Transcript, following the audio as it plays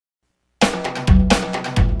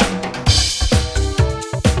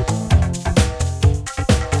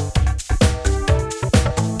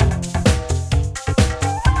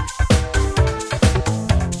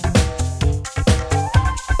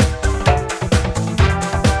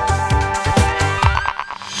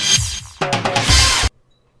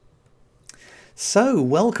So,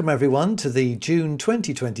 welcome everyone to the June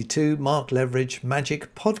 2022 Mark Leveridge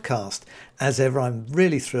Magic Podcast. As ever, I'm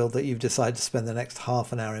really thrilled that you've decided to spend the next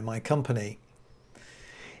half an hour in my company.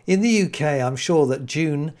 In the UK, I'm sure that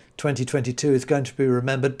June 2022 is going to be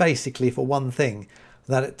remembered basically for one thing,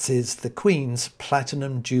 that it is the Queen's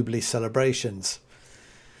Platinum Jubilee celebrations.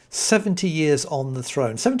 70 years on the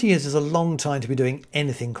throne. 70 years is a long time to be doing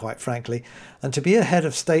anything, quite frankly, and to be a head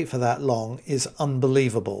of state for that long is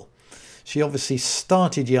unbelievable. She obviously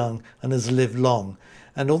started young and has lived long.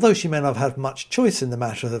 And although she may not have had much choice in the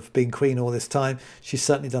matter of being Queen all this time, she's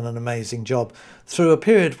certainly done an amazing job through a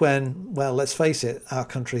period when, well, let's face it, our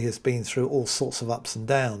country has been through all sorts of ups and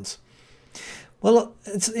downs. Well,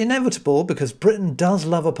 it's inevitable, because Britain does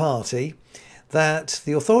love a party, that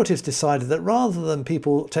the authorities decided that rather than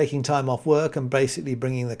people taking time off work and basically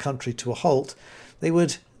bringing the country to a halt, they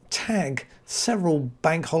would tag several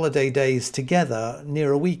bank holiday days together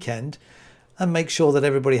near a weekend and make sure that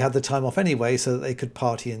everybody had the time off anyway so that they could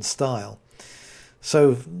party in style.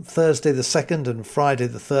 So Thursday the 2nd and Friday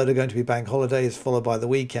the 3rd are going to be bank holidays, followed by the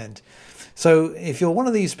weekend. So if you're one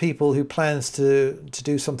of these people who plans to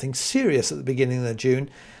do something serious at the beginning of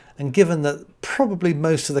June, and given that probably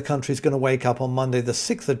most of the country is going to wake up on Monday the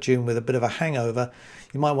 6th of June with a bit of a hangover,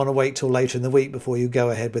 you might want to wait till later in the week before you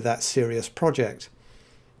go ahead with that serious project.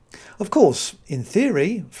 Of course, in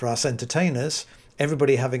theory, for us entertainers,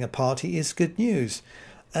 everybody having a party is good news.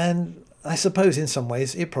 And I suppose in some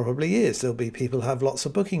ways it probably is. There'll be people who have lots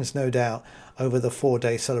of bookings, no doubt, over the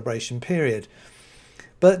 4-day celebration period.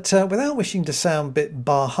 But without wishing to sound a bit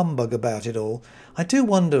bar humbug about it all, I do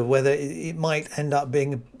wonder whether it might end up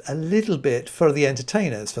being a little bit, for the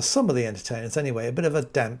entertainers, for some of the entertainers anyway, a bit of a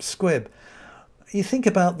damp squib. You think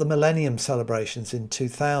about the Millennium celebrations in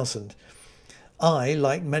 2000. I,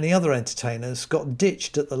 like many other entertainers, got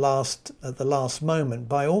ditched at the last moment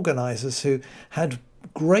by organisers who had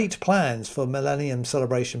great plans for Millennium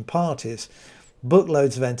celebration parties, booked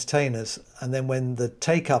loads of entertainers, and then when the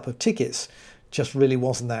take-up of tickets just really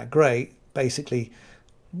wasn't that great, basically,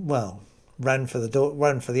 well, ran for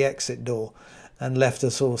the exit door and left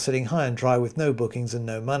us all sitting high and dry with no bookings and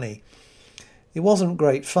no money. It wasn't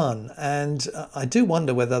great fun, and I do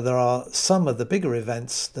wonder whether there are some of the bigger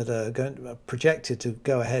events that are projected to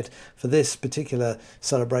go ahead for this particular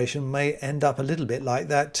celebration may end up a little bit like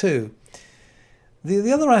that too.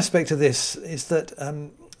 The other aspect of this is that,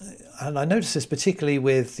 and I notice this particularly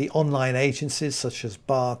with the online agencies such as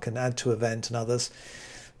Bark and Add to Event and others,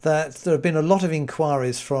 that there have been a lot of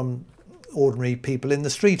inquiries from ordinary people in the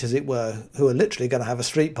street, as it were, who are literally going to have a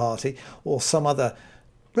street party or some other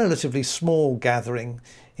relatively small gathering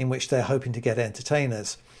in which they're hoping to get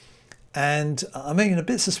entertainers. And I'm a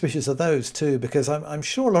bit suspicious of those too, because I'm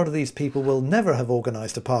sure a lot of these people will never have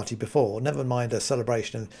organised a party before, never mind a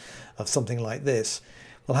celebration of something like this.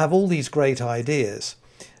 Will have all these great ideas,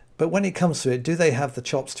 but when it comes to it, do they have the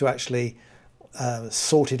chops to actually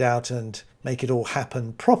sort it out and make it all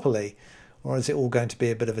happen properly, or is it all going to be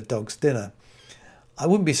a bit of a dog's dinner? I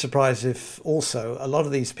wouldn't be surprised if also a lot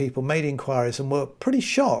of these people made inquiries and were pretty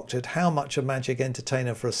shocked at how much a magic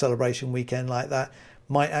entertainer for a celebration weekend like that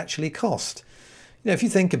might actually cost. You know, if you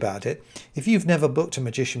think about it, if you've never booked a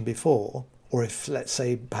magician before, or if, let's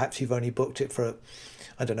say, perhaps you've only booked it for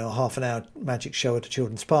a half an hour magic show at a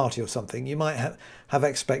children's party or something, you might have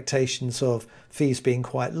expectations of fees being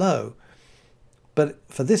quite low. But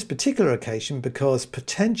for this particular occasion, because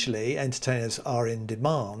potentially entertainers are in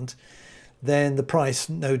demand, then the price,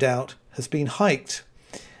 no doubt, has been hiked.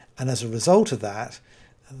 And as a result of that,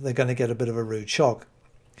 they're going to get a bit of a rude shock.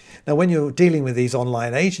 Now, when you're dealing with these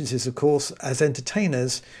online agencies, of course, as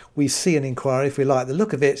entertainers, we see an inquiry. If we like the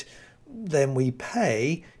look of it, then we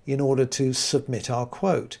pay in order to submit our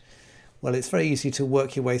quote. Well, it's very easy to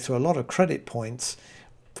work your way through a lot of credit points,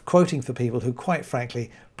 quoting for people who, quite frankly,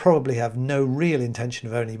 probably have no real intention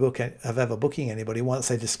of ever booking anybody once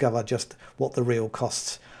they discover just what the real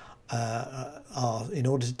costs are in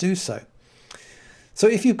order to do so. So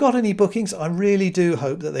if you've got any bookings, I really do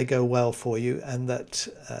hope that they go well for you, and that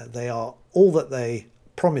they are all that they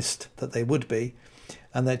promised that they would be,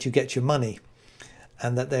 and that you get your money,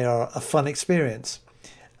 and that they are a fun experience.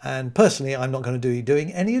 And personally, I'm not going to be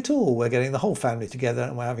doing any at all. We're getting the whole family together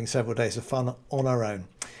and we're having several days of fun on our own,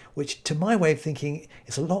 which to my way of thinking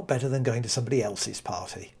is a lot better than going to somebody else's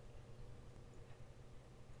party.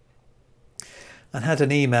 I had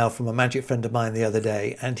an email from a magic friend of mine the other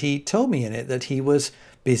day, and he told me in it that he was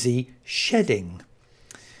busy shedding.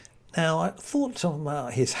 Now, I thought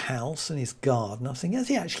about his house and his garden. I was thinking, has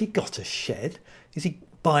he actually got a shed? Is he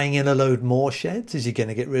buying in a load more sheds? Is he going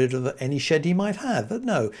to get rid of any shed he might have? But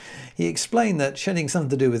no, he explained that shedding something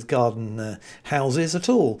to do with garden houses at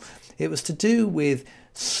all. It was to do with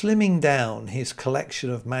slimming down his collection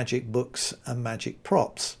of magic books and magic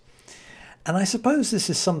props. And I suppose this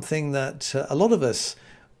is something that a lot of us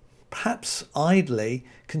perhaps idly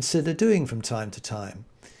consider doing from time to time.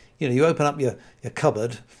 You know, you open up your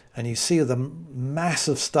cupboard and you see the mass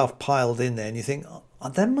of stuff piled in there and you think, oh,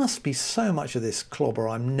 there must be so much of this clobber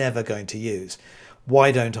I'm never going to use.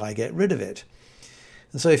 Why don't I get rid of it?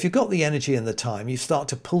 And so if you've got the energy and the time, you start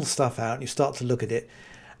to pull stuff out and you start to look at it,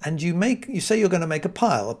 and you say you're going to make a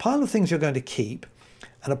pile of things you're going to keep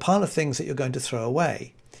and a pile of things that you're going to throw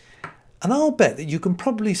away. And I'll bet that you can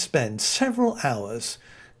probably spend several hours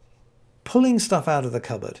pulling stuff out of the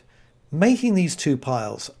cupboard, making these two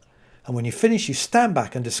piles. And when you finish, you stand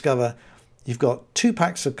back and discover you've got 2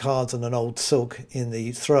 packs of cards and an old silk in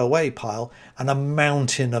the throwaway pile and a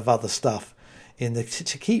mountain of other stuff in the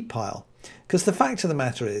to keep pile. Because the fact of the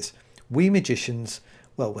matter is, we magicians,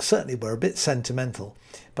 well, we're a bit sentimental,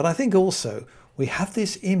 but I think also we have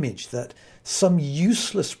this image that some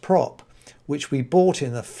useless prop which we bought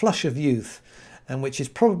in a flush of youth and which is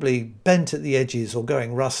probably bent at the edges or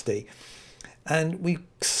going rusty. And we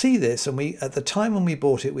see this, and at the time when we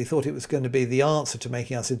bought it, we thought it was going to be the answer to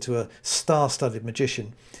making us into a star-studded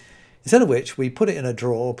magician. Instead of which, we put it in a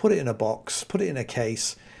drawer, put it in a box, put it in a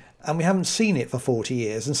case, and we haven't seen it for 40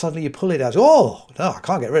 years, and suddenly you pull it out. Oh, no, I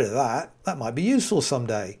can't get rid of that. That might be useful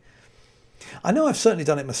someday. I know I've certainly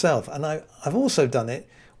done it myself, and I've also done it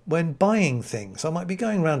when buying things. I might be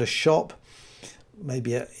going around a shop,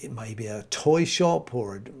 it may be a toy shop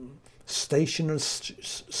or a stationery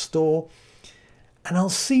store, and I'll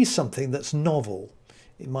see something that's novel.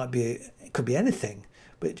 It could be anything,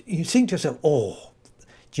 but you think to yourself, oh,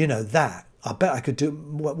 do you know that? I bet I could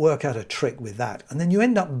work out a trick with that. And then you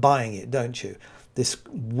end up buying it, don't you? This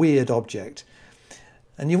weird object.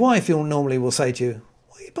 And your wife normally will say to you,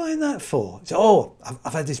 what are you buying that for? So, oh,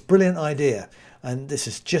 I've had this brilliant idea and this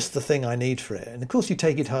is just the thing I need for it. And of course you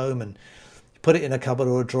take it home and you put it in a cupboard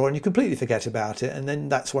or a drawer and you completely forget about it. And then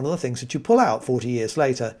that's one of the things that you pull out 40 years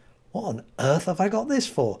later. What on earth have I got this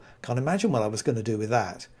for? Can't imagine what I was going to do with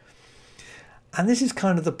that. And this is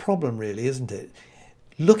kind of the problem really, isn't it?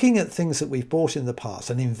 Looking at things that we've bought in the past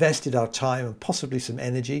and invested our time and possibly some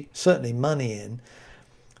energy, certainly money in,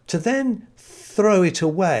 to then throw it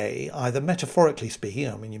away, either metaphorically speaking,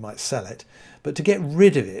 I mean, you might sell it, but to get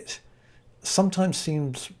rid of it sometimes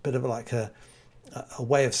seems a bit of like a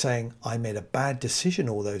way of saying, I made a bad decision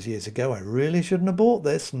all those years ago. I really shouldn't have bought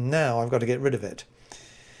this. Now I've got to get rid of it.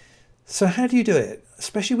 So how do you do it?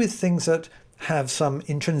 Especially with things that have some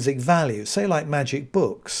intrinsic value, say like magic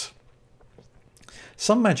books.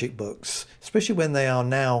 Some magic books, especially when they are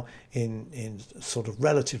now in sort of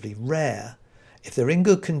relatively rare, if they're in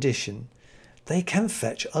good condition, they can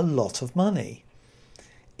fetch a lot of money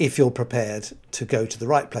if you're prepared to go to the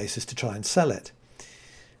right places to try and sell it.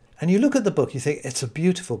 And you look at the book, you think, it's a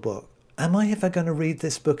beautiful book. Am I ever going to read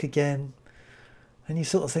this book again? And you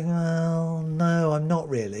sort of think, well, no, I'm not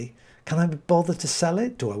really. Can I bother to sell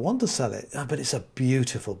it? Do I want to sell it? Oh, but it's a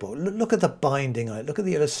beautiful book. Look at the binding on it. Look at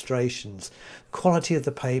the illustrations, quality of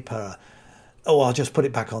the paper. Oh, I'll just put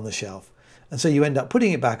it back on the shelf. And so you end up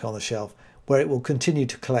putting it back on the shelf where it will continue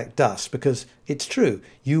to collect dust because it's true.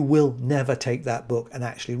 You will never take that book and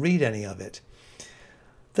actually read any of it.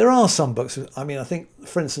 There are some books. I mean, I think,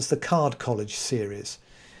 for instance, the Card College series,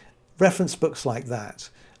 reference books like that.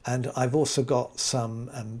 And I've also got some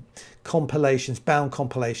bound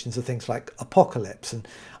compilations of things like Apocalypse. And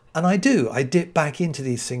I dip back into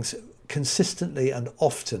these things consistently and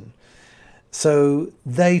often. So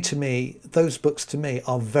those books to me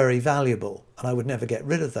are very valuable and I would never get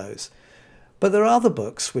rid of those. But there are other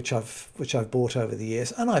books which I've bought over the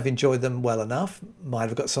years and I've enjoyed them well enough, might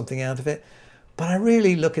have got something out of it. But I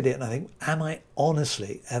really look at it and I think, am I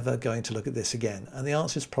honestly ever going to look at this again? And the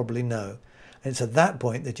answer is probably no. And it's at that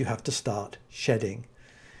point that you have to start shedding.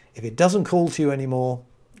 If it doesn't call to you anymore,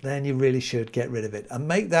 then you really should get rid of it and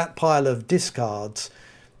make that pile of discards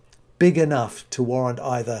big enough to warrant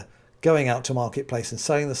either going out to marketplace and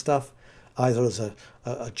selling the stuff, either as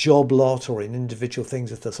a job lot or in individual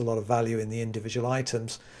things if there's a lot of value in the individual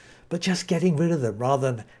items, but just getting rid of them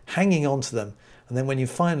rather than hanging on to them. And then when you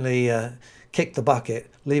finally kick the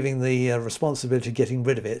bucket, leaving the responsibility of getting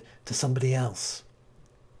rid of it to somebody else.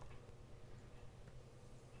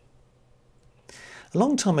 A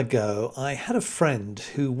long time ago, I had a friend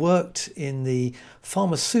who worked in the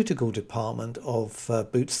pharmaceutical department of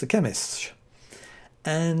Boots the Chemist.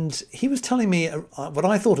 And he was telling me what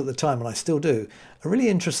I thought at the time, and I still do, a really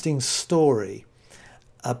interesting story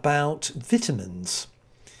about vitamins.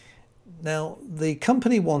 Now, the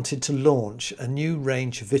company wanted to launch a new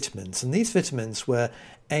range of vitamins, and these vitamins were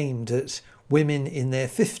aimed at women in their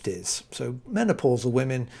 50s. So menopausal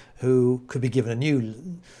women who could be given a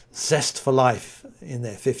new zest for life in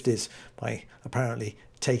their 50s by apparently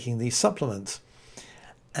taking these supplements.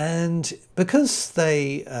 And because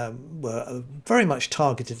they were very much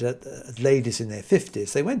targeted at ladies in their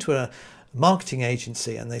 50s, they went to a marketing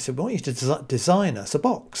agency and they said, we want you to design us a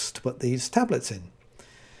box to put these tablets in.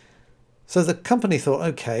 So the company thought,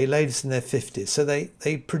 okay, ladies in their 50s. So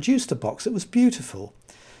they produced a box that was beautiful.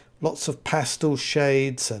 Lots of pastel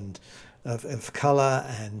shades and of colour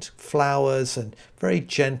and flowers and very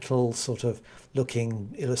gentle sort of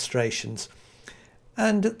looking illustrations.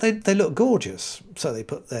 And they look gorgeous. So they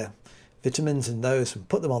put their vitamins in those and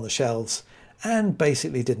put them on the shelves and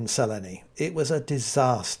basically didn't sell any. It was a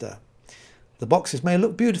disaster. The boxes may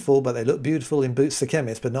look beautiful, but they look beautiful in Boots the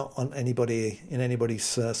Chemist, but not on anybody's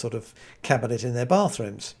sort of cabinet in their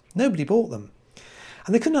bathrooms. Nobody bought them.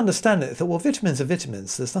 And they couldn't understand it. They thought, well, vitamins are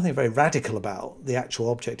vitamins. There's nothing very radical about the actual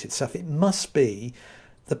object itself. It must be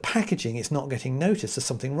the packaging is not getting noticed. There's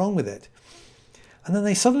something wrong with it. And then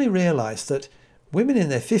they suddenly realised that women in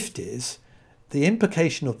their 50s, the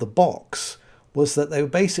implication of the box was that they were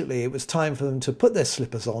basically, it was time for them to put their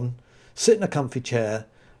slippers on, sit in a comfy chair,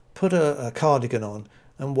 put a cardigan on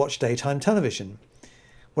and watch daytime television.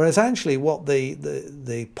 Whereas actually what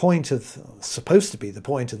the point of, supposed to be the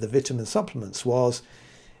point of the vitamin supplements was,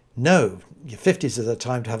 no, your 50s is a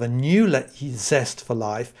time to have a new zest for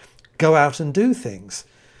life, go out and do things.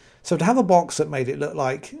 So to have a box that made it look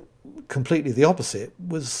like completely the opposite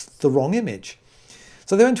was the wrong image.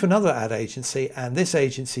 So they went to another ad agency, and this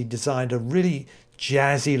agency designed a really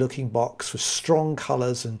jazzy looking box with strong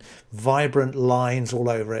colours and vibrant lines all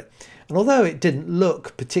over it. And although it didn't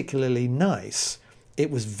look particularly nice,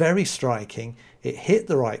 it was very striking. It hit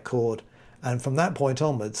the right chord. And from that point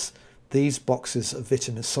onwards, these boxes of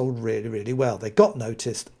vitamins sold really, really well. They got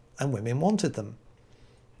noticed and women wanted them.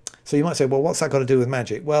 So you might say, well, what's that got to do with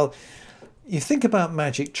magic? Well, you think about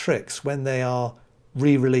magic tricks when they are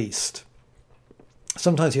re-released.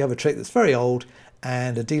 Sometimes you have a trick that's very old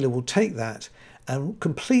and a dealer will take that and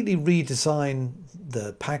completely redesign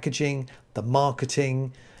the packaging, the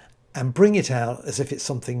marketing, and bring it out as if it's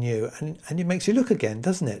something new. And it makes you look again,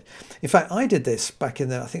 doesn't it? In fact, I did this back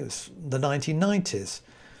in I think it was the 1990s.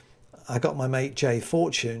 I got my mate Jay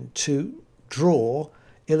Fortune to draw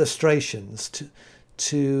illustrations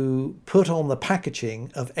to put on the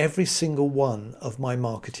packaging of every single one of my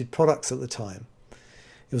marketed products at the time.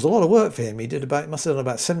 It was a lot of work for him. He must have done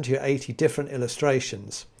about 70 or 80 different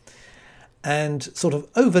illustrations. And sort of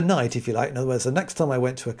overnight, if you like, in other words, the next time I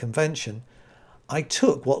went to a convention, I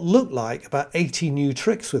took what looked like about 80 new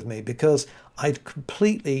tricks with me because I'd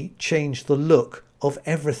completely changed the look of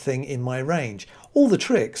everything in my range. All the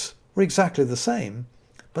tricks were exactly the same,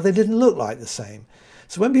 but they didn't look like the same.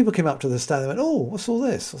 So when people came up to the stand, they went, oh, what's all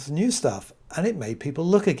this? What's the new stuff? And it made people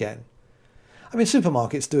look again. I mean,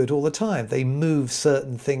 supermarkets do it all the time. They move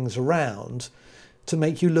certain things around to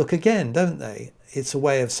make you look again, don't they? It's a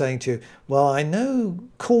way of saying to you, well, I know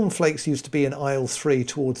cornflakes used to be in aisle 3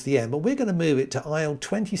 towards the end, but we're going to move it to aisle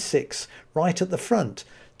 26 right at the front,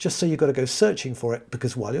 just so you've got to go searching for it,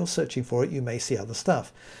 because while you're searching for it, you may see other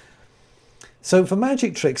stuff. So for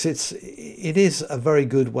magic tricks, it is a very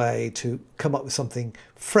good way to come up with something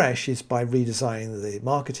fresh is by redesigning the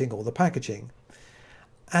marketing or the packaging.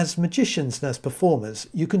 As magicians and as performers,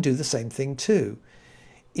 you can do the same thing too.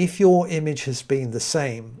 If your image has been the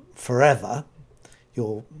same forever,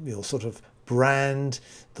 your sort of brand,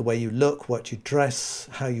 the way you look, what you dress,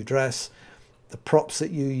 how you dress, the props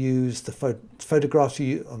that you use, the photographs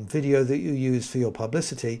and video that you use for your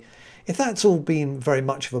publicity, if that's all been very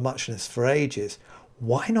much of a muchness for ages,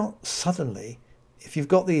 why not suddenly, if you've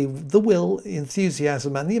got the will,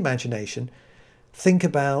 enthusiasm and the imagination, think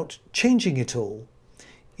about changing it all.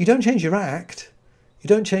 You don't change your act, you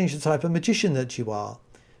don't change the type of magician that you are,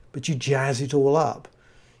 but you jazz it all up.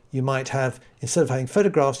 You might have, instead of having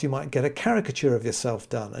photographs, you might get a caricature of yourself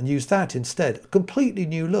done and use that instead. A completely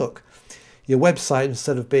new look. Your website,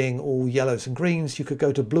 instead of being all yellows and greens, you could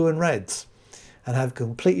go to blue and reds and have a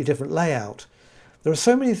completely different layout. There are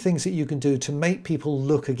so many things that you can do to make people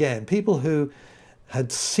look again. People who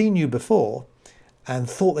had seen you before and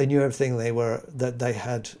thought they knew everything that they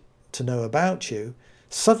had to know about you,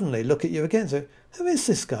 suddenly look at you again. So, who is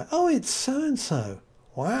this guy? Oh, it's so-and-so.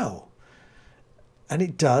 Wow. And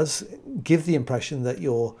it does give the impression that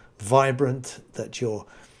you're vibrant, that you're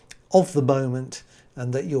of the moment,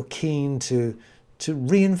 and that you're keen to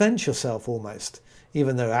reinvent yourself almost.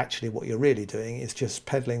 even though actually what you're really doing is just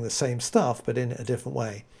peddling the same stuff but in a different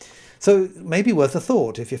way. So maybe worth a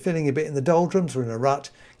thought. If you're feeling a bit in the doldrums or in a rut,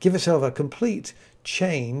 give yourself a complete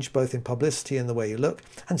change both in publicity and the way you look,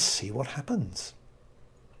 and see what happens.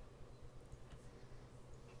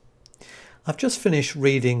 I've just finished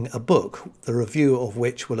reading a book, the review of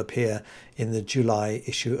which will appear in the July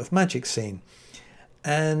issue of Magic Scene.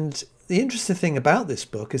 And the interesting thing about this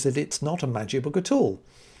book is that it's not a magic book at all.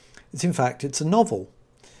 In fact, it's a novel.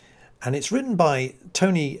 And it's written by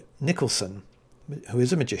Tony Nicholson, who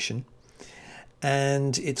is a magician,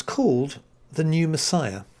 and it's called The New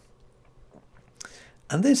Messiah.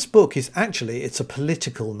 And this book is actually, it's a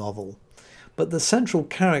political novel, but the central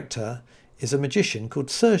character is a magician called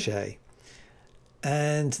Sergei.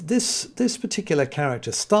 And this particular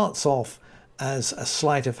character starts off as a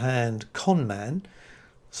sleight of hand con man,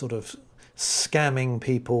 sort of scamming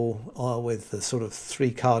people with the sort of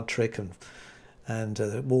 3-card trick and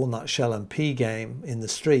walnut shell and pea game in the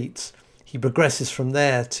streets. He progresses from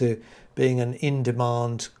there to being an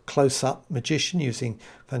in-demand close-up magician using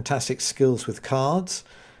fantastic skills with cards,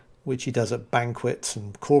 which he does at banquets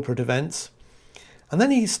and corporate events. And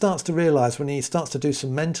then he starts to realise, when he starts to do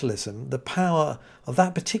some mentalism, the power of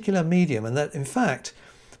that particular medium, and that in fact,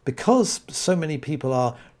 because so many people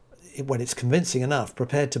are, when it's convincing enough,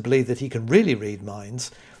 prepared to believe that he can really read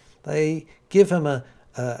minds, they give him a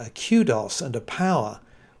kudos and a power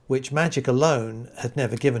which magic alone had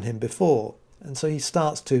never given him before. And so he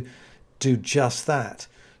starts to do just that,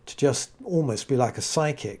 to just almost be like a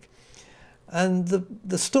psychic. And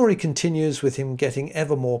the story continues with him getting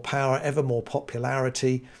ever more power, ever more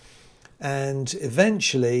popularity, and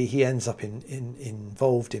eventually he ends up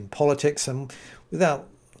involved in politics. And I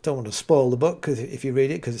don't want to spoil the book if you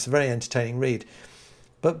read it, because it's a very entertaining read.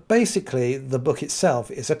 But basically, the book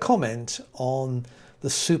itself is a comment on the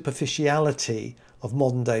superficiality of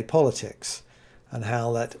modern day politics and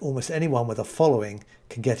how that almost anyone with a following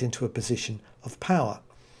can get into a position of power.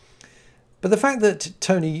 But the fact that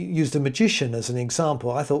Tony used a magician as an example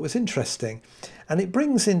I thought was interesting, and it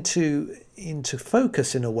brings into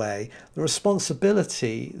focus in a way the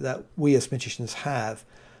responsibility that we as magicians have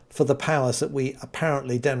for the powers that we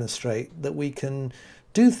apparently demonstrate that we can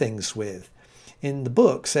do things with. In the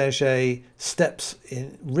book, Sergei steps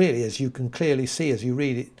in, really, as you can clearly see as you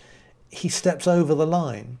read it, he steps over the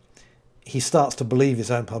line. He starts to believe his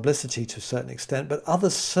own publicity to a certain extent, but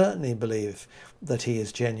others certainly believe that he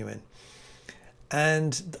is genuine.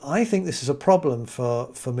 And I think this is a problem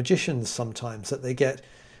for magicians sometimes, that they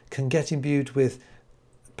can get imbued with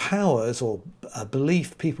powers or a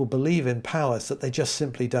belief, people believe in powers that they just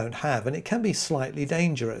simply don't have, and it can be slightly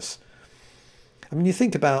dangerous. I mean, you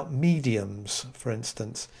think about mediums, for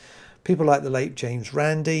instance. People like the late James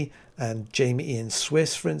Randi and Jamie Ian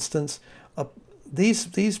Swiss, for instance,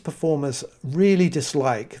 these performers really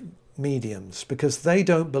dislike mediums because they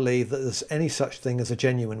don't believe that there's any such thing as a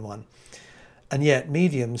genuine one. And yet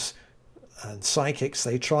mediums and psychics,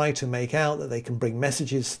 they try to make out that they can bring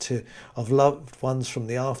messages of loved ones from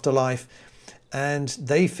the afterlife, and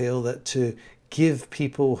they feel that to give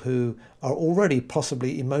people who are already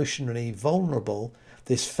possibly emotionally vulnerable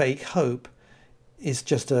this fake hope is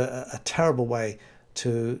just a terrible way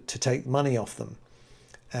to take money off them,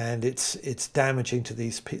 and it's damaging to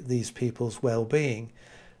these people's well-being.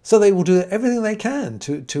 So they will do everything they can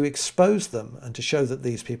to expose them and to show that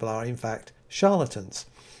these people are in fact charlatans.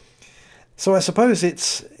 So I suppose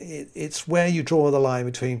it's where you draw the line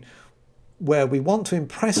between where we want to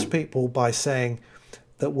impress people by saying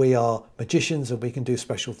that we are magicians and we can do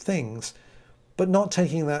special things, but not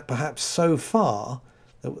taking that perhaps so far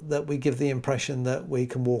that we give the impression that we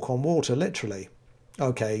can walk on water, literally.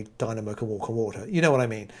 Okay, Dynamo can walk on water. You know what I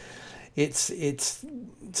mean? It's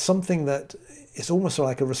something that is almost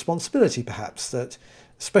like a responsibility, perhaps, that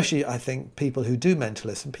especially I think people who do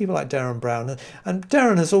mentalism, people like Darren Brown, and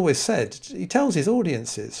Darren has always said, he tells his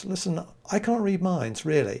audiences, listen, I can't read minds,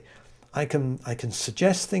 really. I can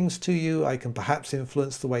suggest things to you, I can perhaps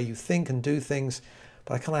influence the way you think and do things,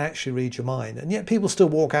 but I can't actually read your mind. And yet people still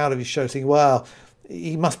walk out of his show thinking, well,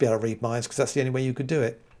 he must be able to read minds because that's the only way you could do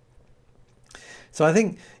it. So I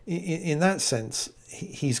think in that sense,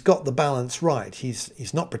 he's got the balance right.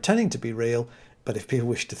 He's not pretending to be real, but if people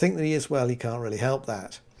wish to think that he is, well, he can't really help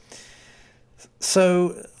that.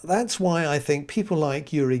 So that's why I think people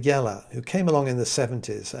like Uri Geller, who came along in the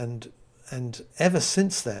 70s and ever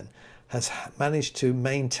since then has managed to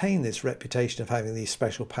maintain this reputation of having these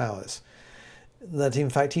special powers, that in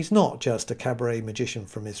fact he's not just a cabaret magician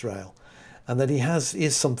from Israel. and that he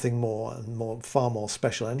is something more and far more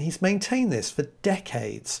special. And he's maintained this for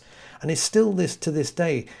decades, and is still to this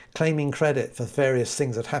day claiming credit for various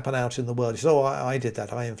things that happen out in the world. He says, "Oh, I did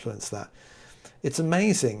that. I influenced that." It's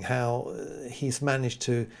amazing how he's managed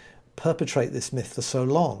to perpetrate this myth for so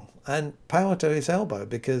long, and power to his elbow,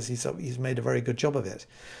 because he's made a very good job of it.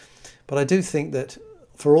 But I do think that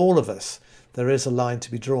for all of us, there is a line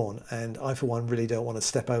to be drawn, and I, for one, really don't want to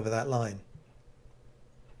step over that line.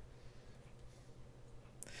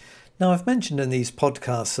 Now, I've mentioned in these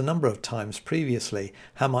podcasts a number of times previously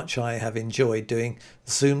how much I have enjoyed doing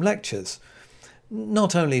Zoom lectures,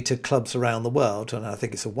 not only to clubs around the world, and I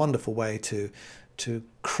think it's a wonderful way to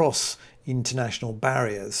cross international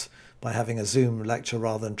barriers by having a Zoom lecture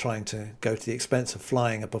rather than trying to go to the expense of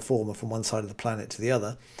flying a performer from one side of the planet to the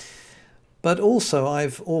other. But also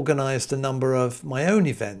I've organised a number of my own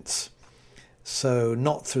events, so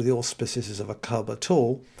not through the auspices of a club at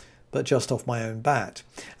all, but just off my own bat.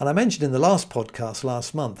 And I mentioned in the last podcast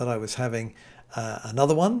last month that I was having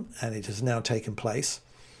another one, and it has now taken place.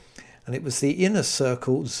 And it was the Inner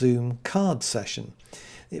Circle Zoom card session.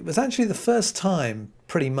 It was actually the first time,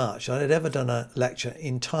 pretty much, I had ever done a lecture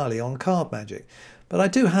entirely on card magic. But I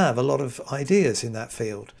do have a lot of ideas in that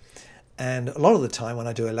field. And a lot of the time when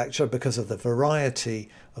I do a lecture, because of the variety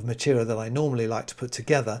of material that I normally like to put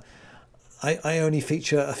together, I only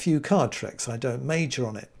feature a few card tricks. I don't major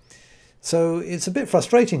on it. So it's a bit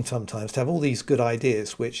frustrating sometimes to have all these good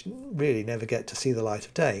ideas which really never get to see the light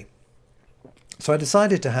of day. So I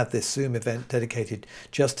decided to have this Zoom event dedicated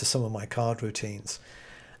just to some of my card routines.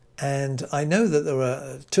 And I know that there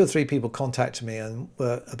were 2 or 3 people contacted me and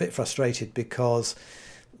were a bit frustrated because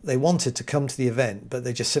they wanted to come to the event, but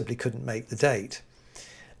they just simply couldn't make the date.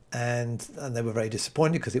 And they were very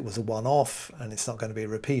disappointed because it was a one-off and it's not going to be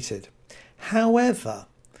repeated. However,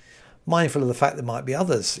 mindful of the fact there might be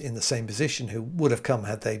others in the same position who would have come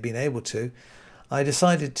had they been able to, I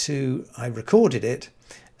recorded it,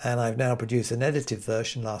 and I've now produced an edited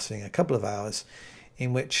version lasting a couple of hours,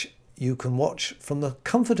 in which you can watch from the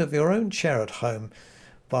comfort of your own chair at home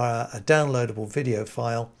via a downloadable video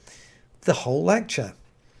file the whole lecture.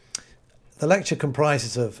 The lecture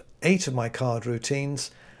comprises of 8 of my card routines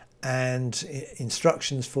and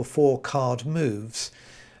instructions for 4 card moves.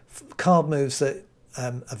 Card moves that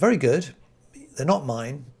are very good. They're not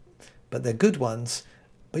mine, but they're good ones.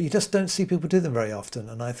 But you just don't see people do them very often.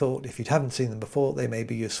 And I thought if you haven't seen them before, they may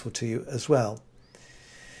be useful to you as well.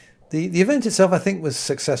 The event itself, I think, was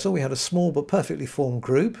successful. We had a small but perfectly formed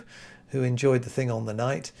group who enjoyed the thing on the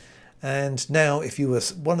night. And now, if you were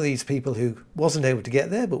one of these people who wasn't able to get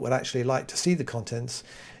there but would actually like to see the contents,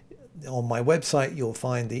 on my website you'll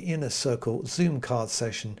find the Inner Circle Zoom card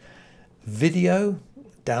session video,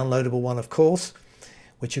 downloadable one of course,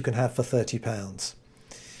 which you can have for £30.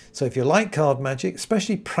 So if you like card magic,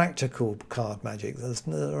 especially practical card magic,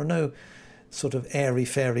 there are no sort of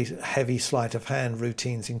airy-fairy, heavy sleight of hand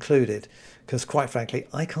routines included, because quite frankly,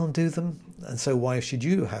 I can't do them, and so why should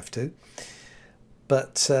you have to?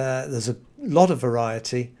 But there's a lot of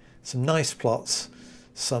variety, some nice plots,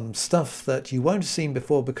 some stuff that you won't have seen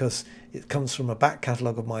before because it comes from a back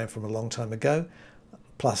catalogue of mine from a long time ago.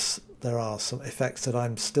 Plus, there are some effects that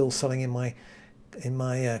I'm still selling in my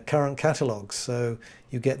current catalogue, so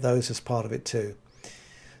you get those as part of it too.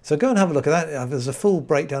 So go and have a look at that. There's a full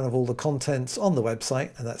breakdown of all the contents on the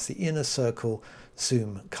website, and that's the Inner Circle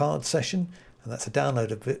Zoom card session, and that's a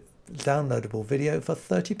downloadable video for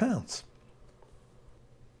 £30.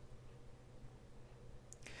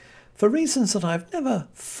 For reasons that I've never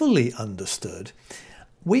fully understood,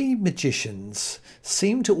 we magicians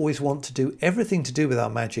seem to always want to do everything to do with our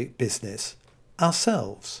magic business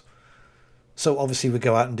ourselves. So obviously we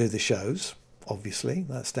go out and do the shows, obviously,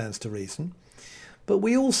 that stands to reason. But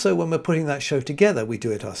we also, when we're putting that show together, we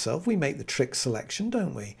do it ourselves. We make the trick selection,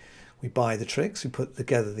 don't we? We buy the tricks, we put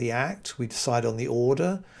together the act, we decide on the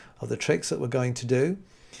order of the tricks that we're going to do.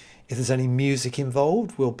 If there's any music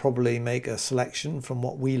involved, we'll probably make a selection from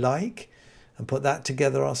what we like and put that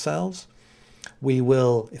together ourselves. We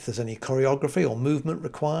will, if there's any choreography or movement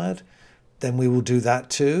required, then we will do that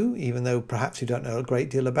too, even though perhaps we don't know a great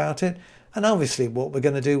deal about it. And obviously what we're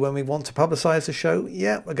going to do when we want to publicise the show,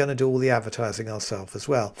 we're going to do all the advertising ourselves as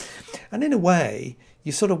well. And in a way,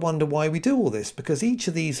 you sort of wonder why we do all this, because each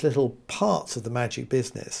of these little parts of the magic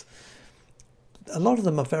business, a lot of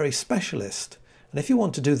them are very specialist. And if you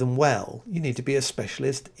want to do them well, you need to be a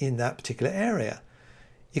specialist in that particular area.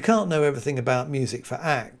 You can't know everything about music for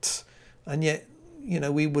acts, and yet,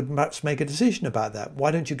 we would perhaps make a decision about that.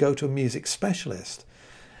 Why don't you go to a music specialist?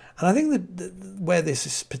 And I think that where this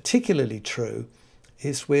is particularly true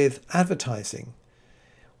is with advertising.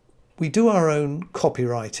 we do our own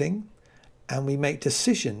copywriting, and we make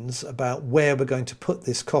decisions about where we're going to put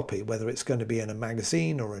this copy, whether it's going to be in a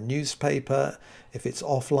magazine or a newspaper, if it's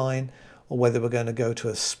offline, or whether we're going to go to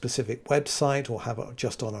a specific website or have it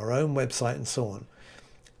just on our own website and so on.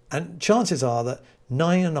 And chances are that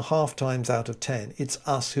 9.5 times out of 10, it's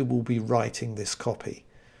us who will be writing this copy.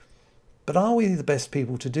 But are we the best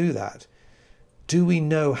people to do that? Do we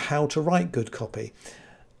know how to write good copy?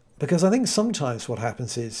 Because I think sometimes what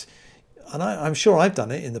happens is, and I'm sure I've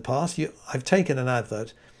done it in the past, I've taken an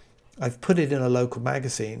advert, I've put it in a local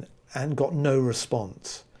magazine and got no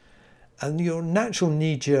response. And your natural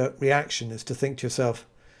knee-jerk reaction is to think to yourself,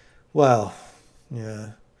 well,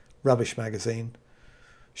 yeah, rubbish magazine,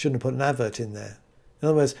 shouldn't have put an advert in there. In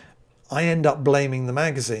other words, I end up blaming the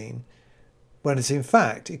magazine, whereas in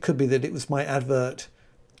fact it could be that it was my advert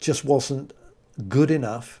just wasn't good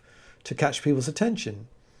enough to catch people's attention.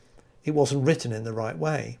 It wasn't written in the right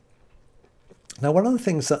way. Now, one of the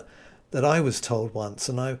things that I was told once,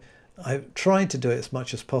 and I've tried to do it as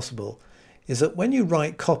much as possible, is that when you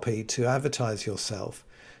write copy to advertise yourself,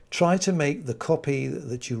 try to make the copy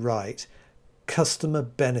that you write customer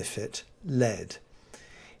benefit led.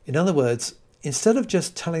 In other words, instead of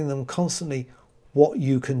just telling them constantly what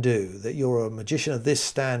you can do, that you're a magician of this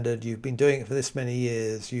standard, you've been doing it for this many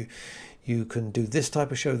years, you can do this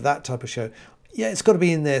type of show, that type of show. Yeah, it's got to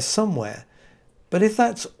be in there somewhere. But if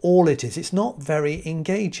that's all it is, it's not very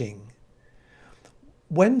engaging.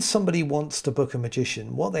 When somebody wants to book a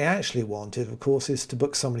magician, what they actually want, of course, is to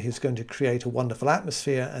book somebody who's going to create a wonderful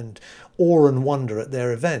atmosphere and awe and wonder at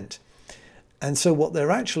their event. And so what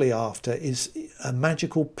they're actually after is a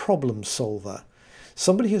magical problem solver.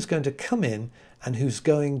 Somebody who's going to come in and who's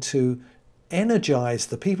going to energize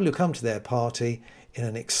the people who come to their party in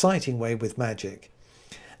an exciting way with magic.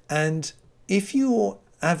 And if your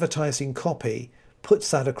advertising copy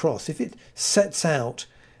puts that across, if it sets out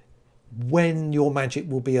when your magic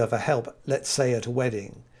will be of a help, let's say at a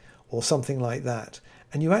wedding or something like that,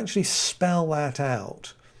 and you actually spell that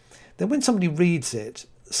out, then when somebody reads it,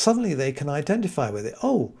 suddenly they can identify with it.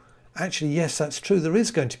 Oh, actually, yes, that's true. There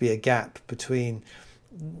is going to be a gap between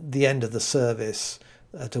the end of the service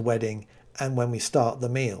at a wedding and when we start the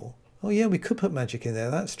meal. Oh yeah, we could put magic in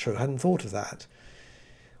there. That's true. I hadn't thought of that.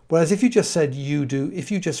 Whereas if you just said you do,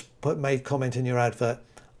 if you just made comment in your advert,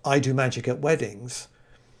 I do magic at weddings,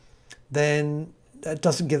 then that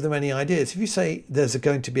doesn't give them any ideas. If you say there's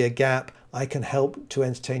going to be a gap, I can help to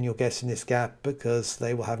entertain your guests in this gap because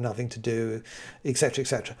they will have nothing to do, etc.,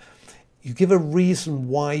 etc. You give a reason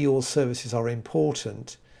why your services are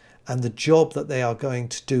important and the job that they are going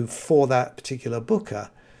to do for that particular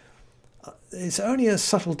booker. It's only a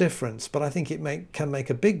subtle difference, but I think it can make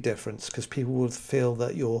a big difference because people will feel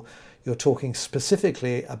that you're talking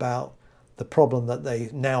specifically about the problem that they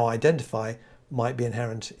now identify might be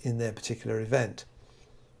inherent in their particular event.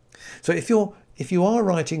 So if you are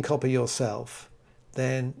writing copy yourself,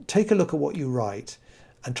 then take a look at what you write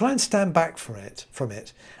and try and stand back from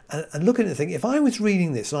it and look at it and think, if I was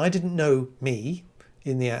reading this and I didn't know me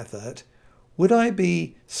in the advert, would I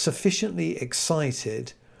be sufficiently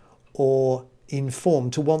excited or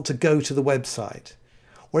informed to want to go to the website?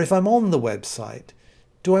 Or if I'm on the website,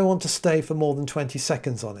 do I want to stay for more than 20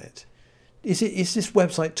 seconds on it? Is this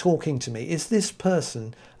website talking to me? Is this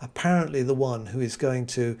person apparently the one who is going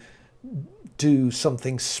to do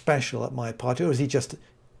something special at my party? Or is he just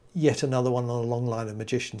yet another one on a long line of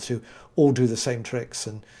magicians who all do the same tricks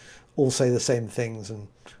and all say the same things and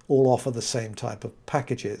all offer the same type of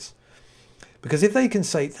packages? Because if they can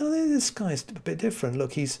say, oh, this guy's a bit different,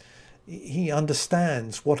 look, he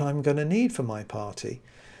understands what I'm going to need for my party,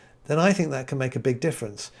 then I think that can make a big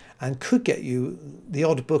difference and could get you the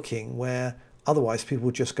odd booking where otherwise people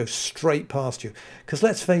would just go straight past you. Because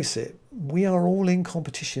let's face it, we are all in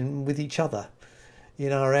competition with each other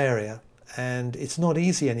in our area, and it's not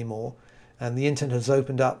easy anymore. And the internet has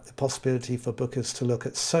opened up the possibility for bookers to look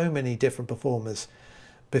at so many different performers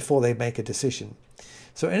before they make a decision.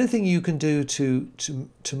 So anything you can do to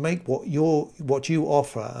make what you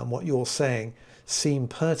offer and what you're saying seem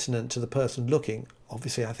pertinent to the person looking,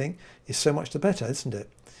 obviously I think, is so much the better, isn't it?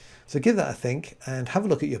 So give that a think and have a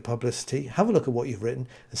look at your publicity, have a look at what you've written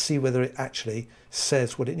and see whether it actually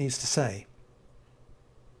says what it needs to say.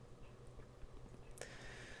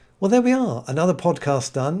 Well, there we are, another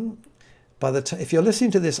podcast done. If you're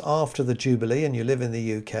listening to this after the Jubilee and you live in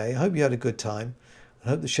the UK, I hope you had a good time. I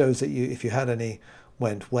hope the shows that if you had any,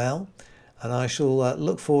 went well. And I shall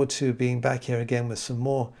look forward to being back here again with some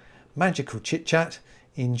more magical chit-chat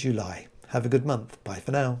in July. Have a good month. Bye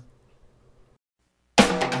for now.